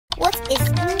What is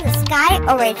in the sky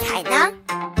over China?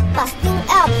 Buzzing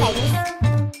airplanes,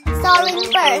 soaring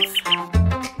birds,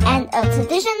 and a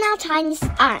traditional Chinese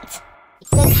art,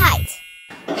 the kite.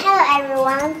 Hello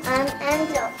everyone, I'm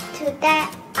Angel. Today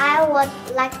I would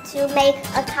like to make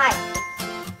a kite.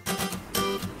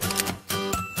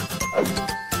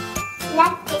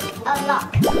 Let's take a look.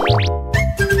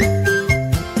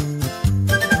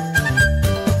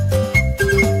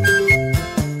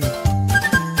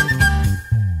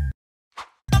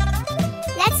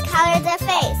 Let's color the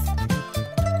face.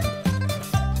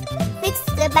 Fix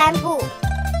the bamboo.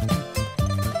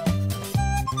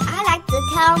 I like the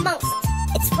tail most.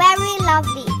 It's very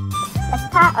lovely. Let's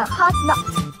tie a hot knot.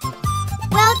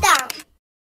 Well done!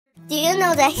 Do you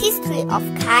know the history of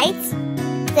kites?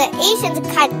 The ancient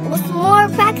kite was more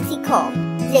practical.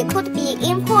 They could be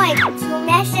employed to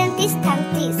measure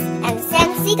distances and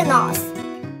send signals.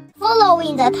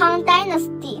 Following the Tang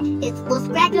Dynasty, it was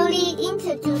gradually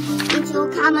introduced into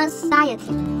common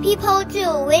society. People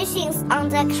drew wishes on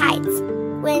the kites.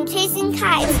 When chasing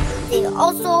kites, they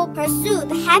also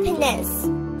pursued happiness.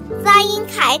 Flying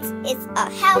kites is a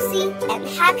healthy and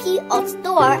happy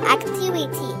outdoor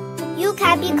activity. You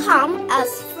can become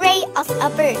as free as a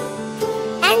bird.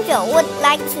 Angel would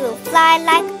like to fly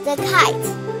like the kite,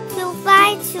 to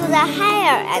fly to the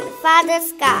higher and farther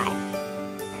sky.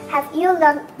 Have you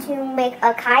learned to make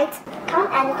a kite? Come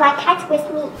and fly kite with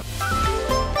me.